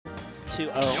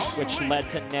2-0, which led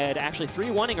to Ned actually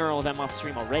 3-1ing Earl of M off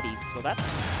stream already. So that's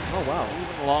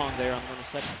moving along there on the winner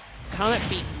second. Comet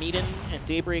beat Meaden and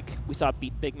Daybreak. We saw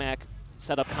beat Big Mac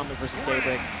set up Comet versus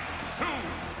Daybreak.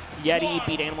 Yeti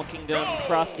beat Animal Kingdom.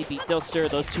 Frosty beat Dilster.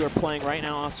 Those two are playing right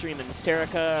now off stream. And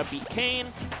Mysterica beat Kane.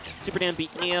 Superdan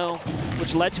beat Neo,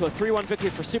 which led to a 3-1 victory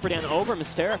for Superdan over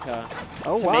Mysterica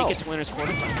to make it to winner's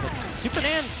quarterfinals. So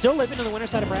Superdan still living in the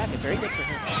winner's side of bracket. Very good for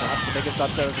him. Perhaps the biggest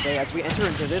upset of the day. As we enter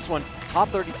into this one, top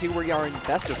 32, we are in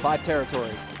best of 5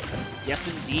 territory. Yes,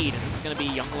 indeed. And this is going to be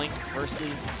Young Link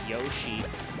versus Yoshi,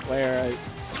 where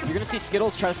you're going to see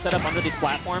Skittles try to set up under these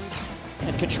platforms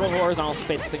and control horizontal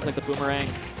space with things like the boomerang,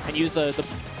 and use the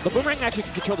boomerang actually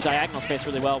can control the diagonal space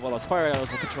really well, while as far as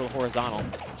will control the horizontal,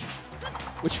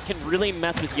 which can really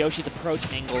mess with Yoshi's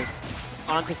approach angles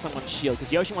onto someone's shield,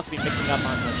 because Yoshi wants to be mixing up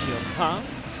onto the shield. Huh?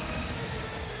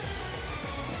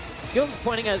 Skittles is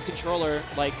pointing at his controller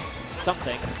like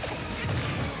something,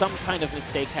 some kind of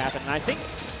mistake happened, and I think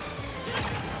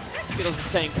Skittles is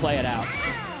saying play it out.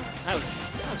 That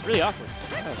was really awkward.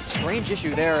 A strange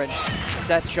issue there, and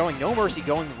Seth showing no mercy,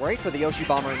 going right for the Yoshi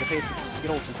Bomber in the face of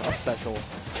Skittles' up special.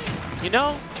 You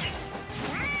know,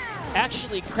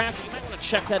 actually, Craft, you might want to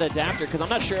check that adapter, because I'm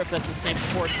not sure if that's the same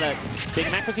port that Big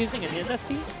Mac was using in his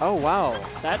ST. Oh, wow.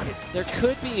 There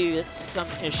could be some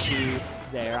issue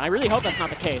there. I really hope that's not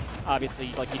the case.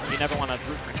 Obviously, like you never want to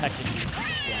root for tech issues.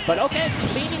 Yeah. But okay,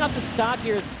 cleaning up the stock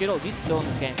here is Skittles. He's still in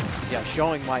this game. Yeah,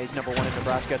 showing why he's #1 in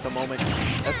Nebraska at the moment.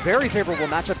 A very favorable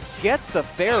matchup. Gets the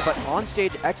fair, but on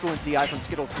stage, excellent DI from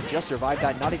Skittles to just survive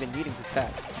that, not even needing to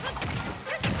tech.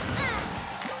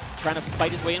 Trying to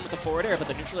fight his way in with the forward air, but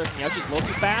the neutral air from Yoshi's a little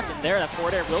too fast, and there, that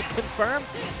forward air will confirm.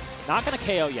 Not going to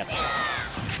KO yet.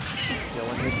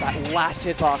 Still in this, that last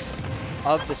hitbox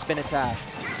of the spin attack.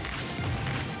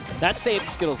 That saved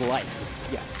Skittles' life.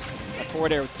 Yes. That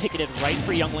forward air was ticketed right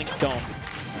for Young Link's dome.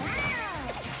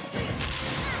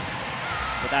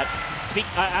 But that,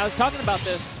 I was talking about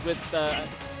this with,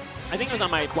 I think it was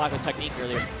on my blog with Technique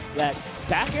earlier, that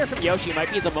back air from Yoshi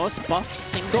might be the most buffed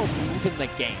single move in the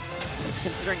game,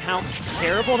 considering how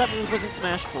terrible that move was in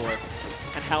Smash 4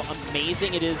 and how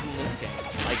amazing it is in this game.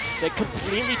 Like, it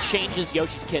completely changes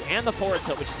Yoshi's kit and the forward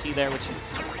tilt, which you see there, which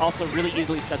also really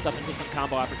easily sets up into some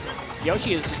combo opportunities.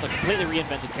 Yoshi is just a completely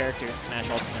reinvented character in Smash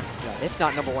Ultimate. Yeah, if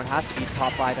not #1, has to be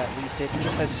top 5 at least. It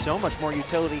just has so much more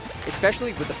utility,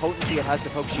 especially with the potency it has to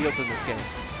poke shields in this game.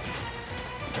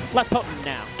 Less potent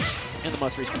now, in the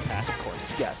most recent patch, of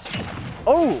course. Yes.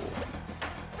 Oh!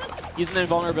 Using the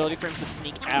invulnerability frames to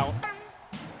sneak out.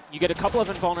 You get a couple of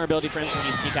invulnerability frames when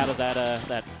you sneak out of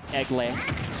that egg lay,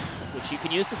 which you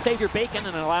can use to save your bacon,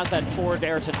 and it allows that forward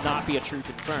air to not be a true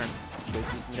confirm. Good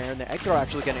using there, and the egg throw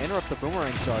actually going to interrupt the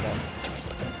boomerang startup.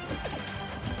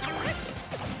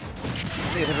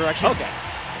 The other direction. Okay.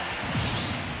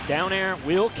 Down air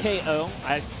will KO.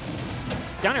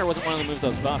 Down air wasn't one of the moves that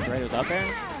was buffed, right? It was up air?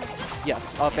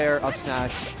 Yes, up air, up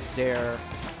smash, Zair.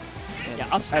 Yeah,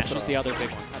 up smash is the other big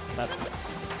one. That's good.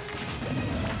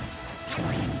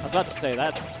 I was about to say,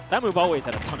 that move always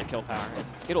had a ton of kill power, and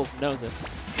Skittles knows it.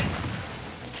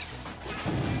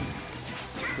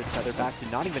 Good tether back to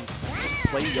not even just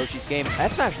play Yoshi's game.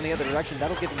 F smash in the other direction,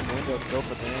 that'll give him the window to go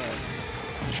for there.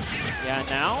 Yeah,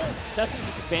 now Seth's in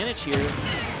disadvantage here.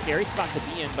 This is a scary spot to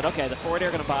be in, but okay, the forward air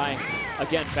going to buy,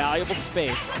 again, valuable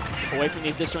space away from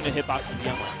these disjointed hitboxes of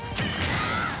Young Link.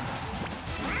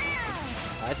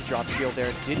 I had to drop shield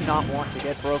there, did not want to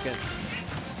get broken.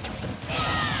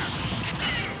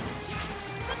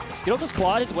 Skittles has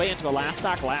clawed his way into a last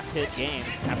stock, last hit game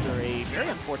after a very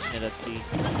unfortunate SD.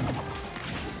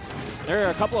 There are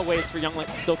a couple of ways for Young Link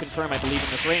to still confirm, I believe, in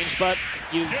this range, but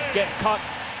you get caught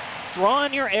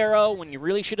drawing your arrow when you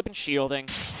really should have been shielding,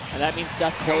 and that means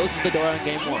Seth closes the door on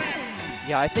game 1.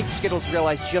 Yeah, I think Skittles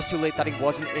realized just too late that he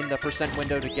wasn't in the percent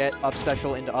window to get up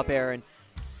special into up air, and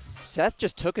Seth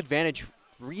just took advantage,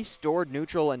 restored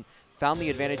neutral, and found the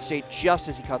advantage state just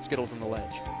as he caught Skittles on the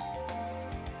ledge.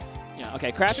 Yeah,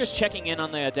 okay, Crafter's checking in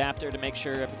on the adapter to make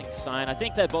sure everything's fine. I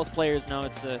think that both players know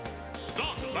it's a...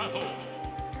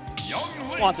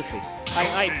 Want to see.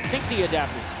 I think the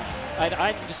adapter's fine.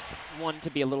 I just want to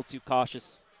be a little too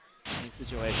cautious in these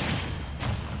situations.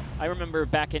 I remember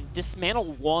back in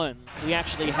Dismantle 1, we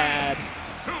actually had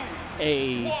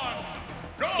a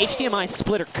HDMI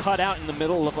splitter cut out in the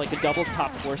middle of like a doubles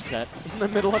top 4 set in the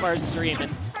middle of our stream,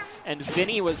 and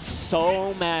Vinny was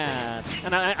so mad.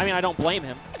 And I mean, I don't blame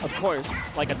him, of course.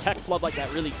 Like, a tech flub like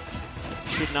that really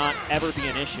should not ever be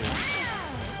an issue.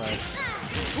 But,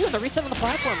 ooh, and the reset on the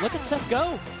platform. Look at Seth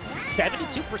go.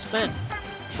 72%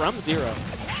 from 0.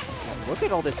 Look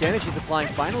at all this damage he's applying.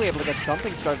 Finally able to get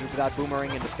something started with that boomerang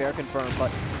into fair confirm,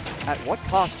 but at what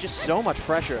cost? Just so much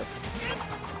pressure.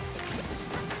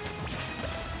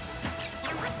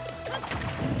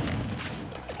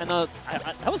 And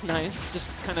that was nice, just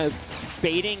kind of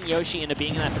baiting Yoshi into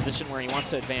being in that position where he wants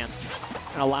to advance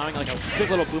and allowing like a quick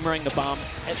little boomerang to bomb,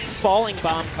 and falling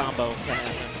bomb combo to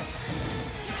happen.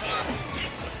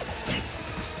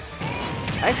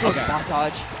 Excellent spot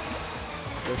dodge.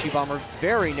 Yoshi Bomber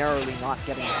very narrowly not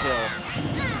getting a kill.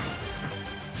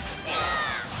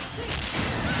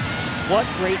 What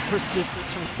great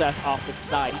persistence from Seth off the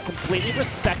side. He completely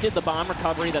respected the bomb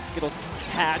recovery that Skittles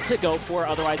had to go for,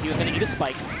 otherwise he was going to need a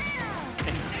spike.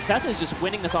 And Seth is just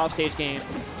winning this offstage game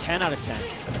 10 out of 10.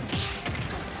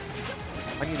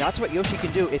 I mean, that's what Yoshi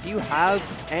can do. If you have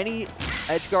any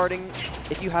edge guarding,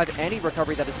 if you have any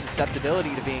recovery that has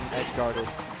susceptibility to being edge guarded,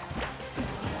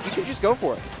 you can just go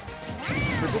for it.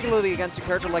 Particularly against a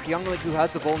character like Young Link who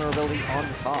has the vulnerability on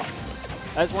the top.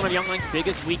 That's one of Young Link's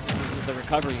biggest weaknesses is the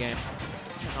recovery game.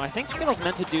 Now, I think Skittles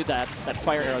meant to do that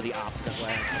fire arrow the opposite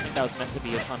way. I think that was meant to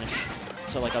be a punish.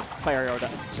 So like a fire arrow to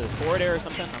forward air or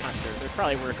something? I'm not sure. There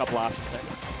probably were a couple options there.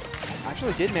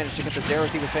 Actually did manage to get the arrow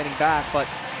as he was fading back, but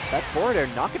that forward air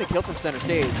not going to kill from center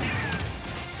stage.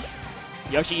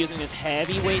 Yoshi using his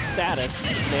heavyweight status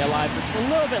to stay alive for just a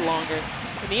little bit longer.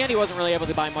 In the end, he wasn't really able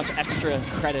to buy much extra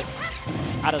credit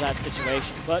out of that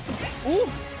situation. But, ooh,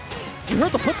 you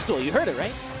heard the footstool. You heard it,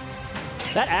 right?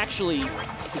 That actually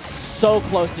is so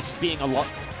close to just being an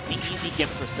easy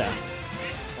gift for Seth.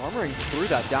 Armoring through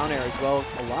that down air as well,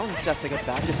 allowing Seth to get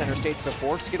back to center stage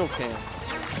before Skittles can.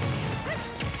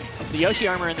 The Yoshi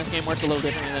armor in this game works a little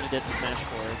differently than it did in Smash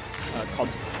 4. It's called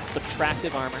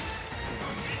subtractive armor,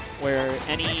 where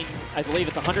I believe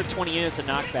it's 120 units of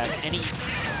knockback, any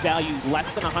value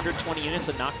less than 120 units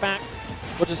of knockback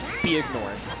will just be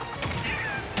ignored.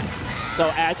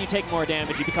 So as you take more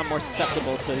damage, you become more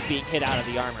susceptible to being hit out of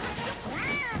the armor.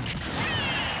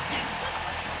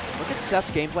 Look at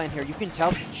Seth's game plan here. You can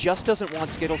tell he just doesn't want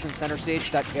Skittles in center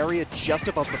stage. That area just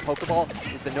above the Pokeball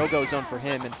is the no-go zone for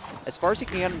him. And as far as he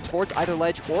can get him towards either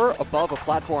ledge or above a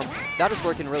platform, that is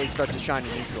where it can really start to shine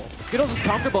in neutral. Skittles is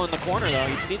comfortable in the corner, though.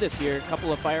 You see this here. A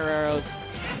couple of fire arrows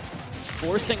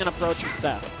forcing an approach from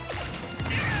Seth.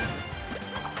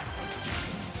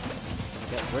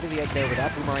 Get rid of the egg there with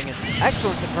that boomerang. It's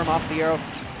excellent confirm off the arrow.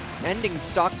 Ending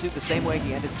stock 2 the same way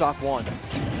he ended stock 1.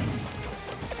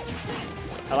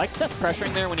 I liked Seth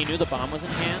pressuring there when he knew the bomb was in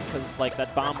hand, because like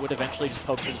that bomb would eventually just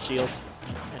poke through the shield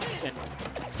and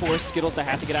force Skittles to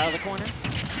have to get out of the corner.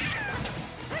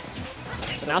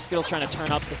 So now Skittles trying to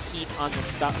turn up the heat on the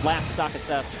last stock of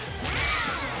Seth.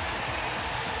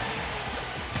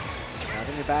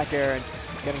 Having the back air and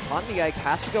getting caught in the egg,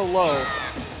 has to go low.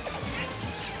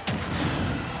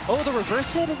 Oh, the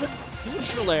reverse hit of the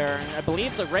neutral air. I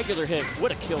believe the regular hit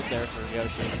would have killed there for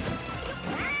Yoshi.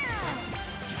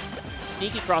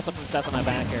 Sneaky cross-up from Seth on that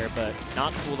back air, but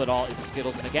not fooled at all is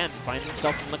Skittles, and again, finds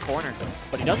himself in the corner.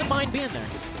 But he doesn't mind being there.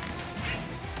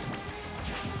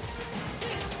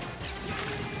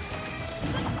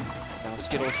 Now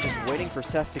Skittles just waiting for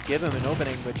Seth to give him an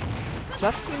opening, which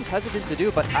Seth seems hesitant to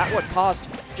do, but at what cost?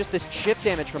 Just this chip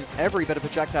damage from every bit of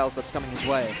projectiles that's coming his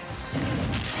way.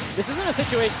 This isn't a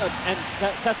situation, and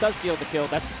Seth does seal the kill.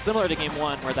 That's similar to game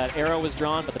 1, where that arrow was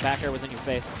drawn, but the back air was in your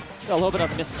face. A little bit of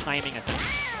mistiming, I think.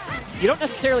 You don't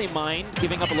necessarily mind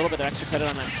giving up a little bit of extra credit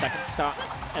on that second stock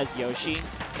as Yoshi.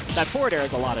 That forward air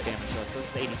is a lot of damage though, so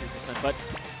it's 83%. But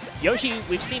Yoshi,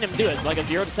 we've seen him do it. Like a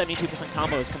 0 to 72%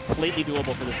 combo is completely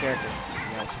doable for this character.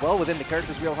 Yeah, it's well within the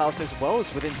character's wheelhouse as well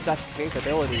as within Seth's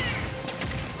capabilities.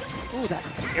 Ooh, that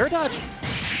air dodge,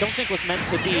 don't think was meant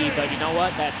to be, but you know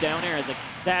what? That down air is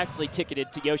exactly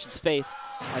ticketed to Yoshi's face.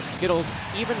 As Skittles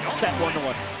evens the set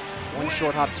 1-1. One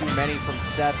short hop too many from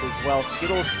Seth as well.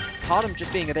 Skittles caught him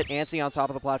just being a bit antsy on top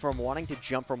of the platform, wanting to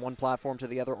jump from one platform to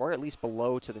the other, or at least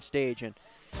below to the stage. And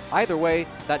either way,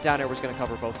 that down air was going to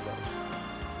cover both of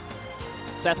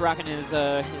those. Seth rocking his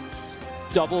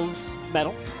doubles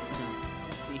medal.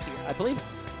 Let's see here. I believe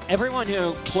everyone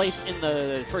who placed in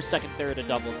the first, second, third of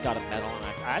doubles got a medal,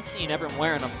 and I've seen everyone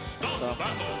wearing them. So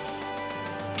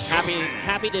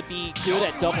happy to be good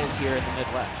at doubles here in the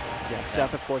Midwest. Yeah,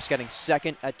 Seth, of course, getting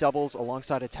second at doubles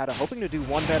alongside Ateta, hoping to do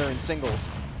one better in singles.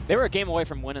 They were a game away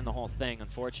from winning the whole thing,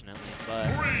 unfortunately, but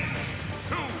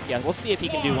yeah, we'll see if he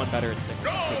can do one better in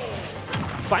singles.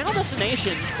 Final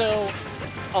destination, so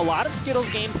a lot of Skittles'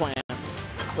 game plan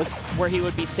was where he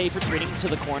would be safe retreating to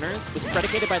the corners, was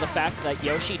predicated by the fact that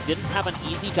Yoshi didn't have an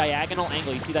easy diagonal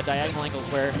angle. You see that diagonal angle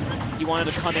where he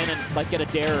wanted to come in and like get a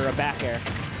dare or a back air.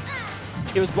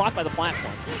 It was blocked by the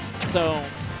platform. So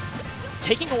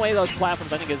taking away those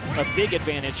platforms, I think, is a big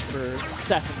advantage for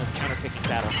Seth in this counter-picking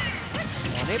battle.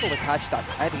 So unable to catch that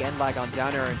heavy end lag on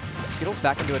down air, and Skittles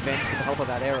back into advantage with the help of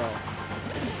that arrow.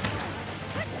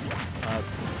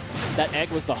 That egg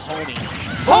was the homie.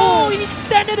 Oh, he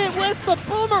extended it with the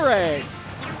boomerang!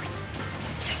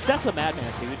 That's a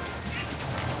madman, dude.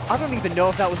 I don't even know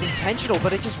if that was intentional,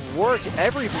 but it just worked.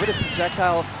 Every bit of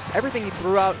projectile, everything he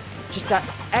threw out, just that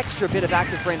extra bit of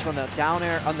active frames on the down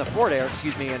air, on the forward air,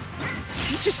 excuse me, and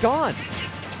he's just gone.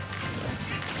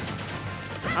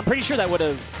 I'm pretty sure that would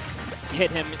have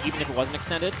hit him even if it wasn't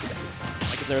extended.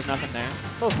 Like if there was nothing there.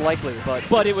 Most likely, but...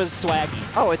 But it was swaggy.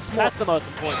 Oh, it's more... That's the most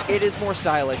important. It is more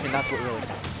stylish, and that's what really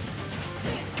counts.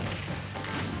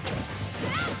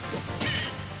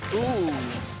 Ooh.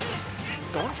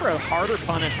 Going for a harder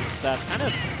punish with Seth. Kind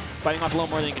of biting off a little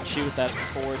more than you can chew with that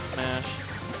forward smash.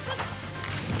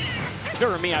 If it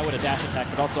were me, I would have dash attacked,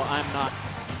 but also I'm not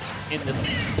in this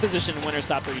position in winner's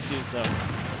top 32, so...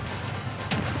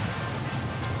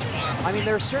 I mean,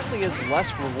 there certainly is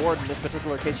less reward in this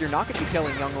particular case. You're not going to be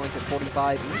killing Young Link at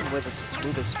 45, even with a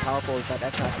move as powerful as that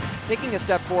dash attack. Taking a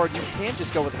step forward, you can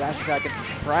just go with a dash attack and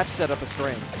perhaps set up a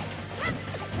string.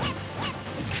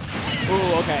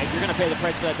 Ooh, okay, you're going to pay the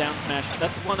price for that down smash.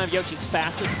 That's one of Yoshi's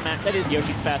fastest smash. That is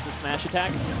Yoshi's fastest smash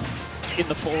attack in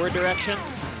the forward direction.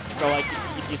 So, like,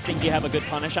 if you think you have a good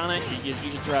punish on it, you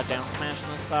usually throw out down smash in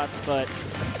those spots. But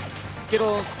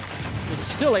Skittles is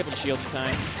still able to shield in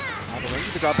time. The range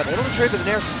of the drop, but able to trade with an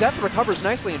air. Seth recovers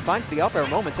nicely and finds the up air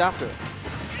moments after.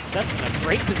 Seth's in a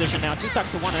great position now, 2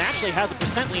 stocks to 1, and actually has a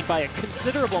percent lead by a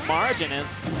considerable margin as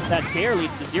that dare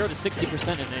leads to 0 to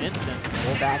 60% in an instant.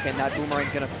 Pull back, and that boomerang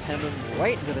gonna pin him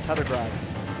right into the tether grab.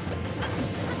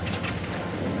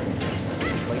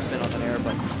 Placement on the air,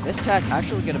 but this tag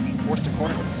actually gonna be forced to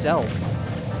corner himself.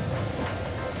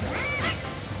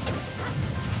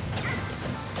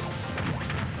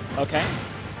 Okay.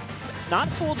 Not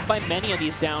fooled by many of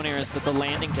these down airs, that the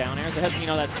landing down airs. It has, you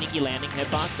know, that sneaky landing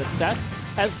hitbox, but Seth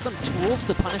has some tools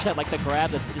to punish that, like the grab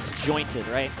that's disjointed,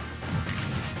 right?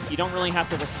 You don't really have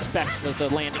to respect the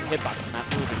landing hitbox in that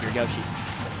move if you're Yoshi.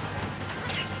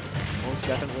 Most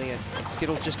definitely, and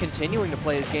Skittles just continuing to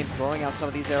play his game, throwing out some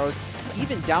of these arrows,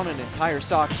 even down an entire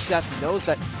stock. Seth knows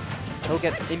that he'll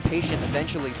get impatient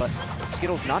eventually, but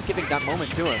Skittles not giving that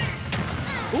moment to him.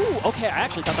 Ooh, okay, I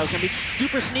actually thought that was going to be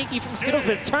super sneaky from Skittles,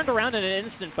 but it's turned around in an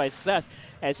instant by Seth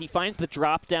as he finds the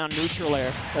drop-down neutral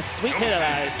air. A sweet hit of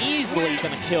that easily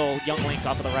going to kill Young Link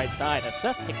off of the right side as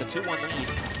Seth takes a 2-1 lead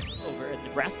over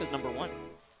Nebraska's #1.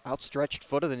 Outstretched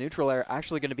foot of the neutral air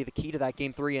actually going to be the key to that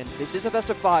Game 3, and this is a best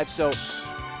of 5, so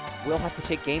we'll have to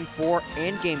take Game 4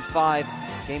 and Game 5.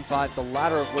 Game 5, the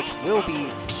latter of which will be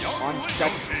on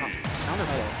Seth's counter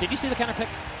pick. Did you see the counter pick?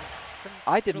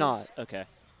 I did not. Okay.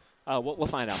 We'll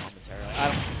find out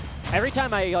momentarily. Every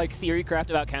time I like theory craft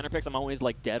about counter picks, I'm always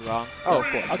like dead wrong. So, oh, of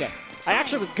course. Okay. I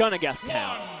actually was gonna guess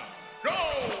town.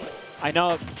 I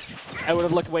know I would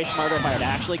have looked way smarter if I had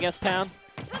actually guessed town,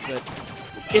 but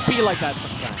it be like that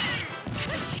sometimes.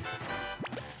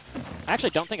 I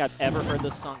actually don't think I've ever heard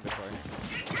this song before.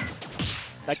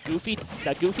 That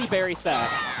goofy berry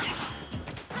sax.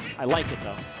 I like it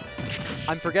though.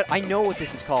 I know what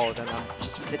this is called, and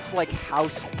it's like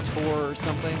House Tour or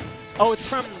something. Oh, it's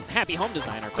from Happy Home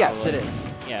Designer, probably. Yes, it is.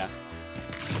 Yeah.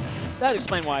 That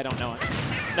explains why I don't know it.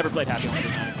 Never played Happy Home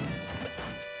Designer.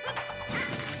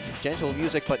 Gentle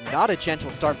music, but not a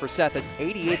gentle start for Seth, as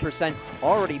 88%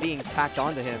 already being tacked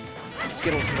onto him.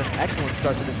 Skittles with an excellent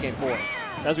start to this Game 4.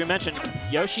 As we mentioned,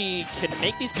 Yoshi can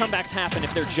make these comebacks happen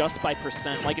if they're just by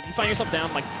percent. Like, if you find yourself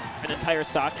down, like, an entire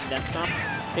stock and then some,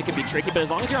 it can be tricky, but as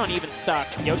long as you're on even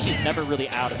stocks, Yoshi's never really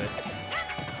out of it.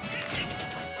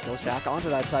 Goes back onto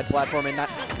that side platform, and that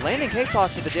landing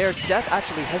cakebox at the dare, Seth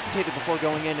actually hesitated before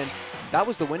going in, and that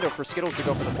was the window for Skittles to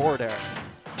go for the forward air.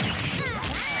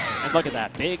 And look at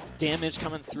that, big damage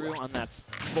coming through on that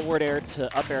forward air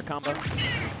to up air combo.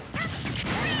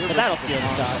 But that'll seal the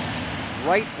stock.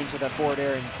 Right into that forward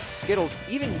air, and Skittles,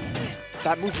 even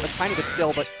that moves a tiny bit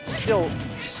still, but still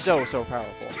so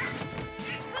powerful.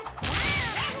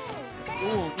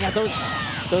 Ooh, yeah,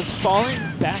 those falling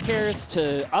back airs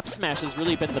to up smash has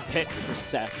really been the pick for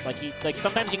Seth. Like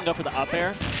sometimes you can go for the up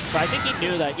air, but I think he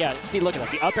knew that. Yeah, see, look at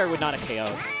that. The up air would not have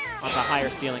KO'd on the higher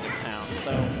ceiling in town.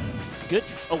 So good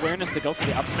awareness to go for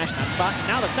the up smash in that spot.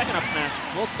 Now the second up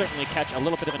smash will certainly catch a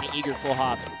little bit of an eager full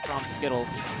hop from Skittles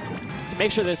to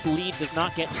make sure this lead does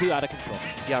not get too out of control.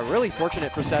 Yeah, really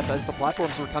fortunate for Seth as the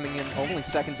platforms were coming in only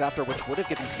seconds after, which would have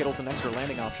given Skittles an extra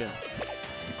landing option.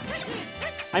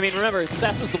 I mean, remember,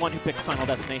 Seth was the one who picked Final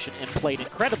Destination and played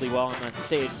incredibly well on that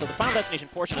stage. So the Final Destination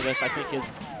portion of this, I think, is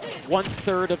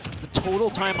 1/3 of the total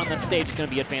time on the stage is going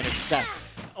to be advantage Seth.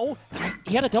 Oh,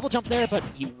 he had a double jump there, but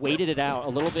he waited it out a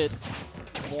little bit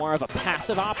more of a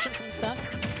passive option from Seth.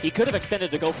 He could have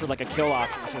extended to go for like a kill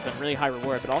option, which would have been really high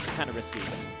reward, but also kind of risky.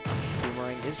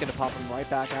 Boomerang is going to pop him right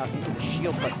back out into the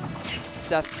shield, but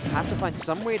Seth has to find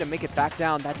some way to make it back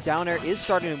down. That down air is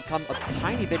starting to become a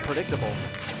tiny bit predictable.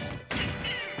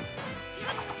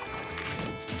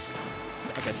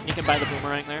 Okay, sneaking by the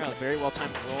boomerang there, a very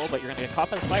well-timed roll, but you're going to get caught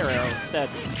by the fire arrow instead.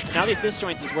 And now these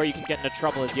disjoints is where you can get into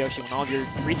trouble as Yoshi, when all of your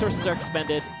resources are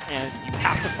expended and you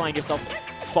have to find yourself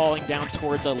falling down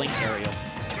towards a link aerial.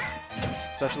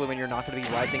 Especially when you're not going to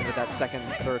be rising with that second,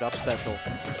 third up special.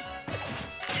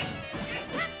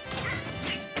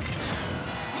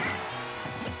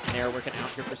 And they're working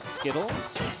out here for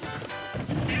Skittles.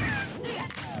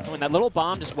 Oh, and that little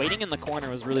bomb just waiting in the corner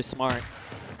was really smart.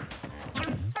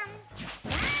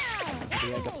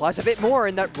 Yeah, it applies a bit more,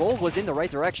 and that roll was in the right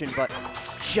direction, but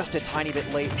just a tiny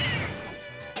bit late.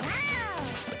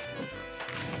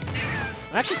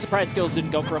 I'm actually surprised Skittles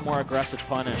didn't go for a more aggressive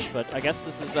punish, but I guess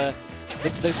this is the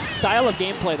style of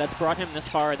gameplay that's brought him this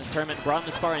far in this tournament, brought him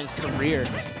this far in his career,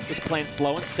 is playing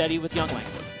slow and steady with Youngling.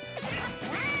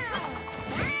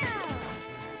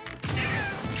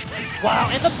 Wow,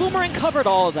 and the boomerang covered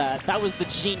all of that. That was the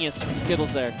genius from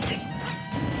Skittles there.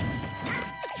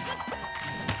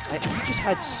 He just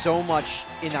had so much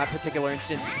in that particular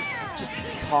instance. Just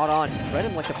caught on, read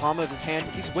him like the palm of his hand.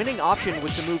 His winning option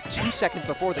was to move 2 seconds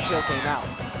before the kill came out.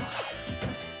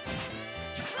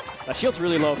 That shield's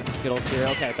really low from Skittles here.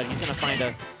 Okay, but he's going to find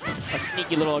a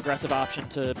sneaky little aggressive option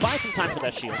to buy some time for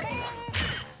that shield.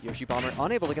 Yoshi Bomber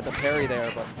unable to get the parry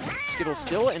there, but Skittles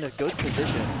still in a good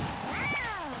position.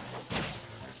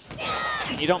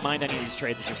 You don't mind any of these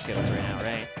trades with your Skittles right now,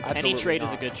 right? Absolutely any trade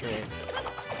not. is a good trade.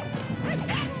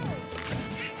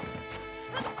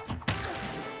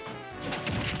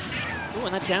 Ooh,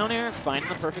 and that down air, finding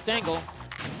the perfect angle.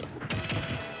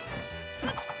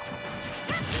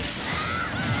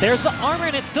 There's the armor,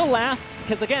 and it still lasts,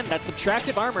 because again, that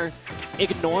subtractive armor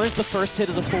ignores the first hit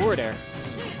of the forward air.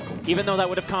 Even though that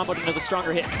would have comboed into the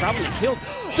stronger hit and probably killed.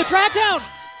 The drag down!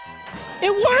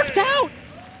 It worked out!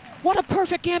 What a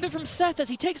perfect gambit from Seth as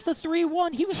he takes the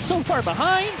 3-1. He was so far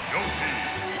behind.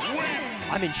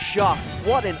 I'm in shock.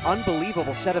 What an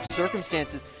unbelievable set of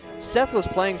circumstances. Seth was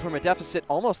playing from a deficit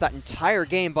almost that entire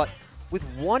game, but with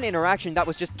one interaction that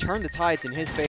was just turned the tides in his favor.